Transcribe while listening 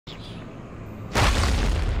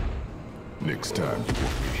Next time you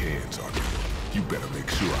want your hands on me, you better make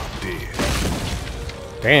sure I'm dead.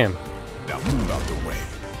 Damn. Now move out the way.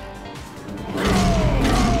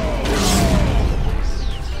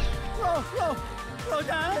 Slow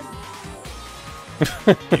down.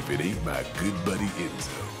 If it ain't my good buddy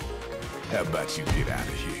Enzo, how about you get out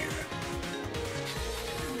of here?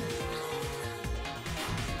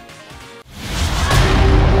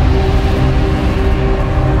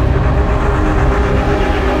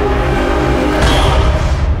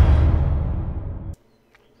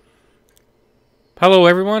 Hello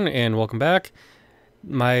everyone and welcome back.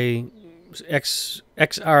 My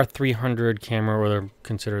XR300 camera, or they're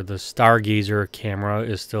considered the Stargazer camera,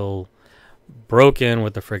 is still broken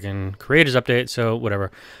with the freaking creators update, so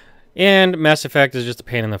whatever. And Mass Effect is just a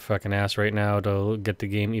pain in the fucking ass right now to get the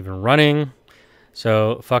game even running.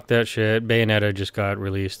 So fuck that shit. Bayonetta just got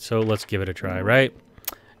released, so let's give it a try, right?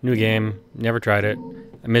 New game, never tried it.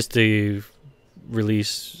 I missed the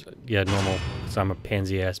release, yeah, normal, because I'm a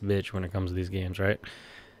pansy ass bitch when it comes to these games, right?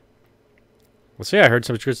 Let's see, I heard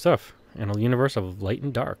some good stuff. In a universe of light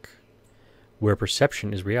and dark, where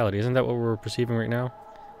perception is reality. Isn't that what we're perceiving right now?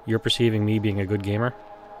 You're perceiving me being a good gamer,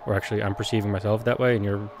 or actually I'm perceiving myself that way and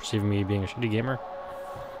you're perceiving me being a shitty gamer.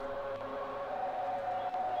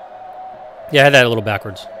 Yeah, I had that a little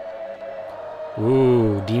backwards.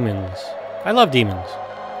 Ooh, demons. I love demons.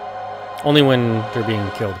 Only when they're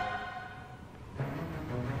being killed.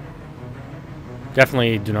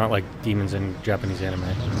 Definitely do not like demons in Japanese anime.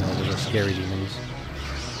 No, those are scary demons.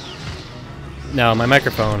 Now my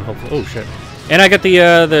microphone, hopefully. Oh shit! And I got the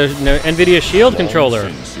NVIDIA Shield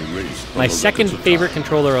controller. My second favorite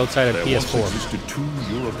controller outside of PS4. Two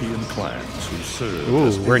European clans who served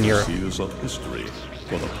as we're in Europe. Of history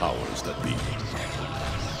for the powers that be.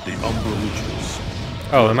 The Umbra Witches.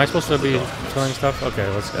 Oh, am I supposed to be killing stuff? Okay,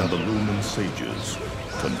 let's go. And the Lumen Sages,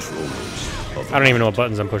 controllers of the I don't even know what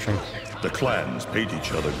buttons I'm pushing. The clans paid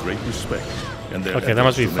each other great respect, and their okay, that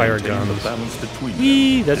must be fire guns.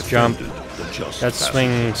 Whee, that's jump. That's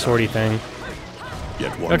swing swordy thing.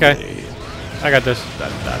 Yet one okay, day, I got this.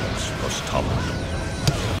 that balance was toppled.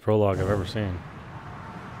 Prologue I've ever seen.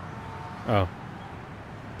 Oh,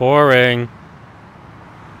 boring.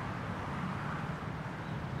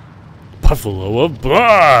 Buffalo of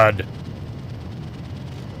blood.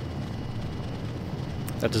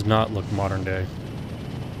 That does not look modern day.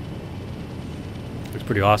 Looks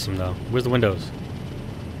pretty awesome though. Where's the windows?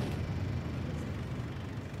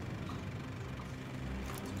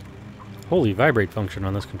 Holy vibrate function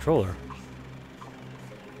on this controller.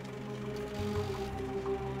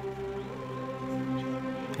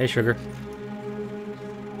 Hey sugar.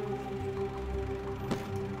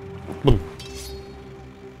 Boom.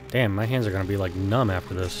 Damn, my hands are gonna be like numb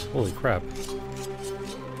after this. Holy crap.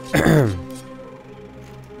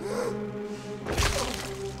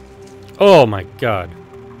 Oh my god.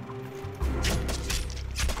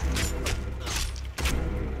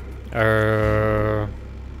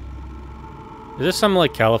 Is this some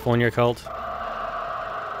like California cult?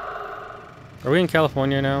 Are we in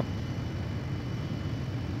California now?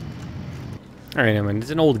 Alright, I mean,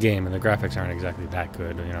 it's an old game and the graphics aren't exactly that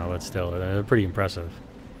good, you know, but still, they're pretty impressive.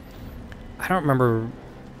 I don't remember...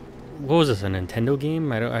 What was this, a Nintendo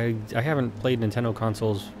game? I haven't played Nintendo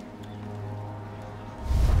consoles.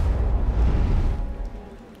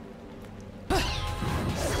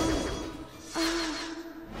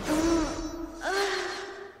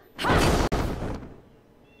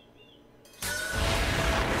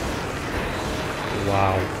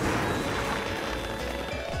 Wow.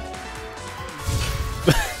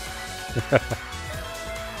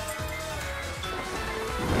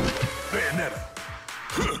 Bayonetta.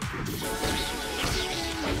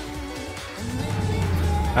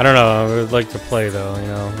 I don't know, I would like to play though, you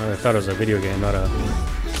know. I thought it was a video game, not a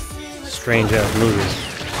strange ass movie.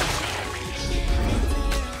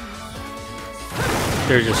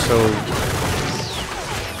 They're just so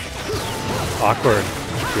awkward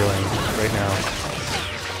feeling right now.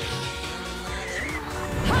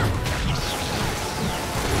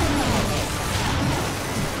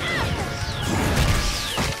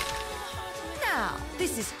 Now,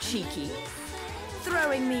 this is cheeky.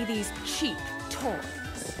 Throwing me these cheap toys.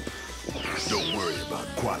 Don't worry about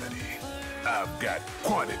quality. I've got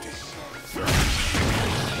quantity.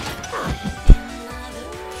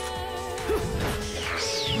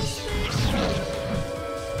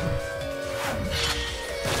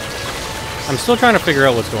 I'm still trying to figure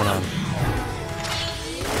out what's going on.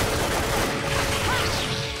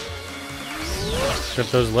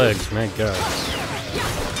 Except those legs, my god.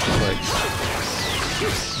 Legs.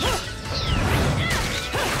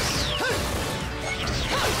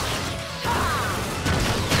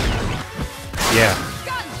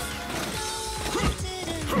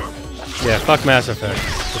 Yeah, fuck Mass Effect.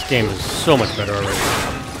 This game is so much better already.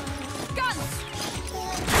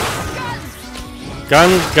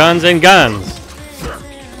 Guns, guns, and guns!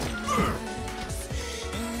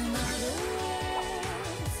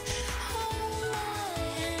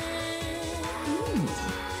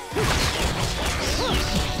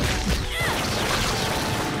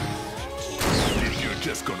 If you're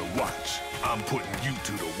just gonna watch, I'm putting you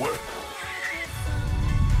to the work.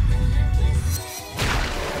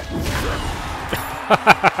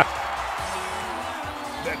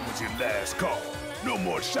 That was your last call. No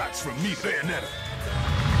more shots from me, Bayonetta.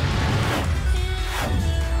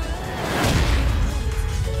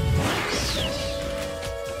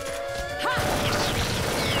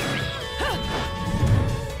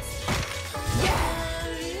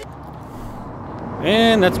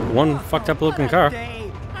 And that's one fucked up looking car.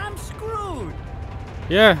 I'm screwed.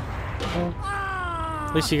 Yeah. Well,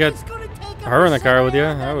 at least you got her in the car with you.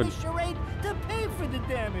 I would. To pay for the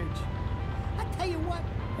damage. I tell you what.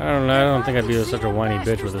 I don't know. I don't think I'd be such a whiny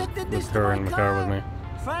bitch with her in the car with me.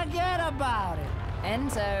 Forget about it.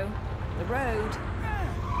 Enzo, the road.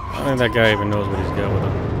 I don't think that guy even knows what he's got with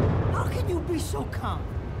him. How can you be so calm?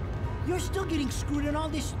 You're still getting screwed in all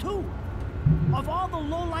this too. Of all the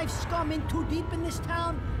low-life scum in too deep in this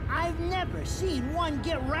town, I've never seen one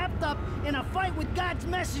get wrapped up in a fight with God's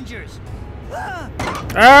messengers.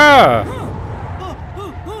 Ah!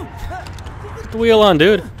 Put the wheel on,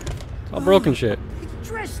 dude. It's all broken shit.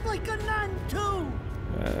 Dressed like a nun too.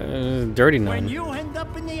 Dirty When nun. you end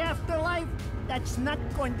up in the afterlife, that's not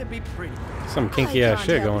going to be pretty. Some kinky ass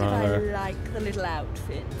shit going on there. I like the little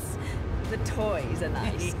outfits. The toys are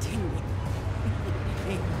nice too.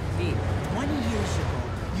 Hey, 20 years ago,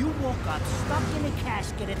 you woke up stuck in a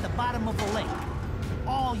casket at the bottom of a lake.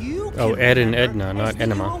 All you Oh, can Ed and remember Edna, not is that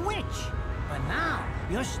Enema. you're a witch. But now,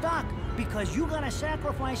 you're stuck because you gotta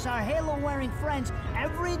sacrifice our halo-wearing friends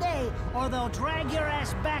every day, or they'll drag your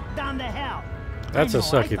ass back down to hell. That's I a know,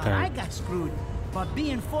 sucky I thought I thing. got screwed, but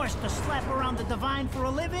being forced to slap around the divine for a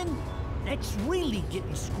living, that's really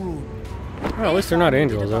getting screwed. Well, at least they're not If I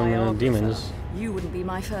angels. needed a They're biographer, demons. You wouldn't be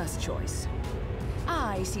my first choice.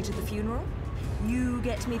 I see to the funeral. You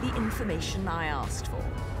get me the information I asked for.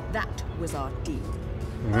 That was our deal.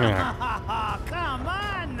 Yeah. Come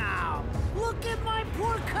on now! Look at my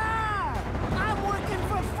poor car! I'm working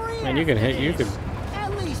for free. Man, you can hit. You could.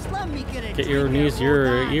 At least let me Get your knees to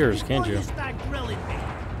your ears, can't you? Start drilling me.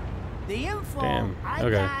 The info Damn, I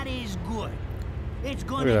okay. got is good. It's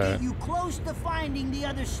going to Look at get that. you close to finding the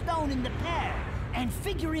other stone in the pair and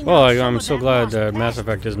figuring Well, out some I'm of so that glad lost that Mass past.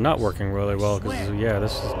 Effect is not working really well because Swear. yeah,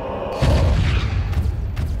 this is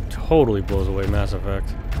totally blows away Mass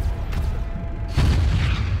Effect.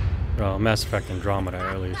 Well, Mass Effect Andromeda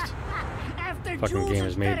at least. After Fucking Jules game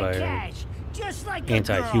is made better by cash, just like a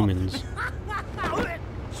anti-humans. girl.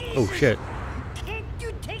 Oh shit! Can't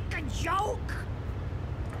you take a joke?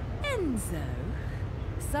 Enzo,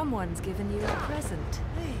 someone's given you a present.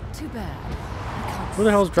 Too bad. I can't Who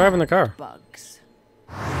the hell's driving the car? bugs.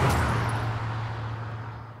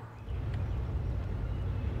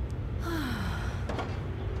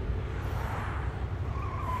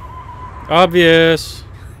 Obvious.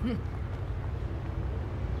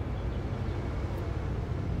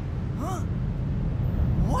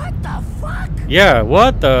 What the fuck? Yeah.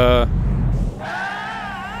 What the?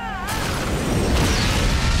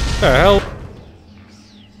 The hell?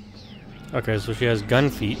 Okay, so she has gun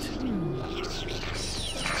feet.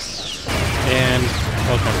 And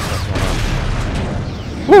all kinds of stuff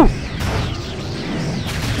going on. Woo!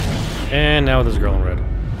 And now this girl in red.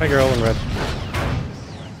 Hi, girl in red.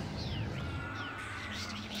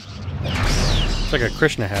 It's like a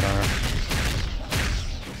Krishna hat on her.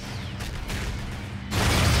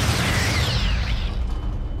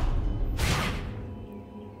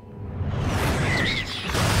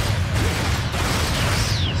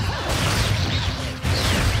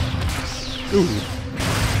 Ooh.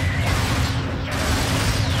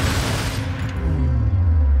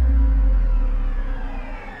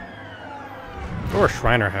 Or a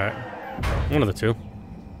Shriner hat. One of the two.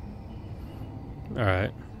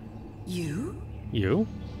 Alright. You? You?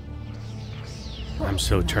 I'm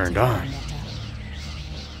so turned on.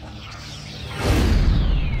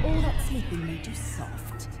 All that sleeping made you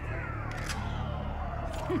soft.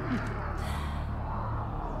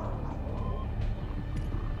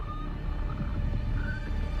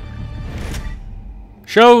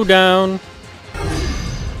 Showdown!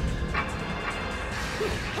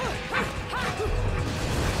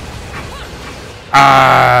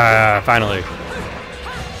 Ah, finally.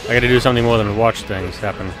 I gotta do something more than watch things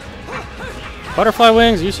happen. Butterfly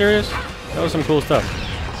wings? Are you serious? That was some cool stuff.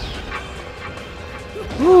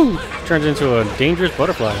 Woo! Turns into a dangerous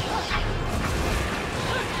butterfly.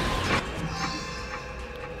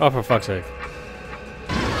 Oh, for fuck's sake.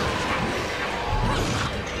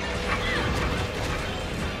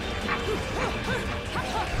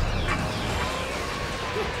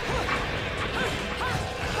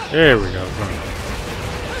 There we go.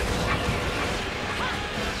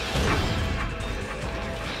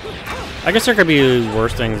 I guess there could be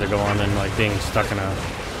worse things that go on than like being stuck in a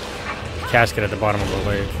casket at the bottom of a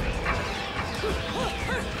lake.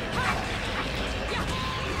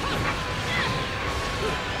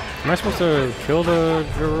 Am I supposed to kill the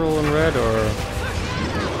girl in red, or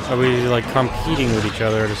are we like competing with each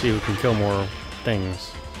other to see who can kill more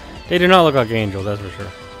things? They do not look like angels, that's for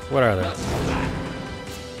sure. What are they?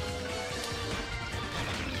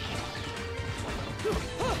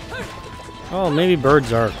 Oh, maybe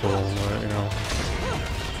birds are cool, but, you know.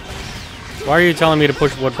 Why are you telling me to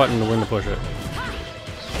push what button to when to push it?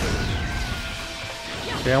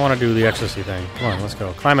 Okay, I want to do the ecstasy thing. Come on, let's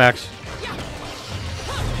go. Climax.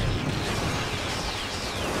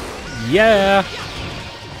 Yeah!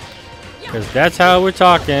 Because that's how we're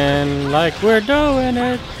talking, like we're doing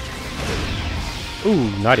it. Ooh,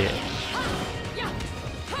 not yet.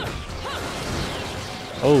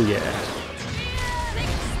 Oh, yeah.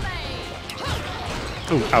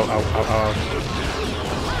 Ooh, ow, ow, ow, ow.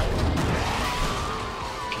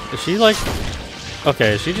 Is she like...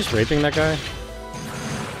 Okay, is she just raping that guy?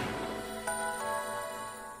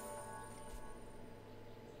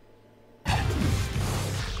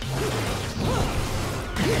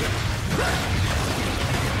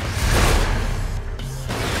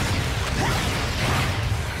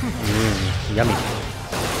 Yummy.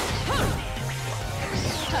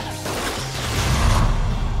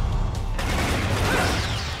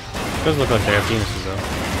 Does look like they have penises, though.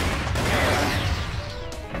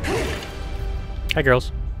 Hi,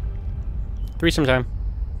 girls. Threesome time.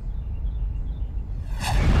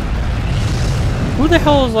 Who the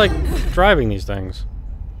hell is, like, driving these things?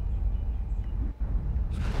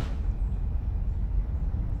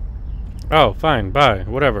 Oh, fine. Bye.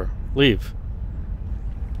 Whatever. Leave.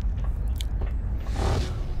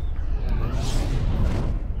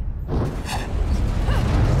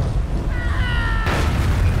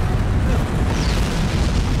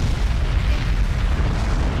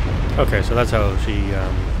 Okay, so that's how she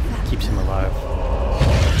keeps him alive.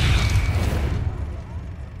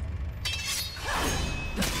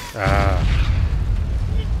 Ah.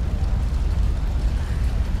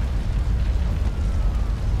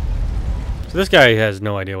 So this guy has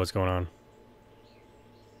no idea what's going on.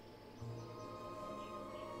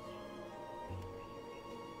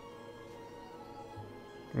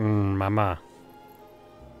 Mama.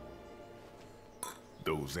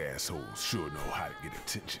 Those assholes sure know how to get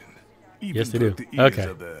attention. Even Yes, they do. put the ears Okay.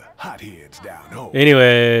 of the hotheads down home.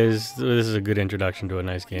 Anyways, this is a good introduction to a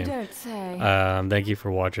nice game. Don't say. Thank you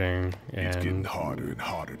for watching, It's getting and harder and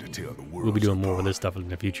harder to tell the world. we'll be doing more with this stuff in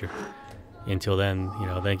the future. Until then, you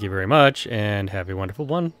know, thank you very much, and have a wonderful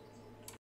one.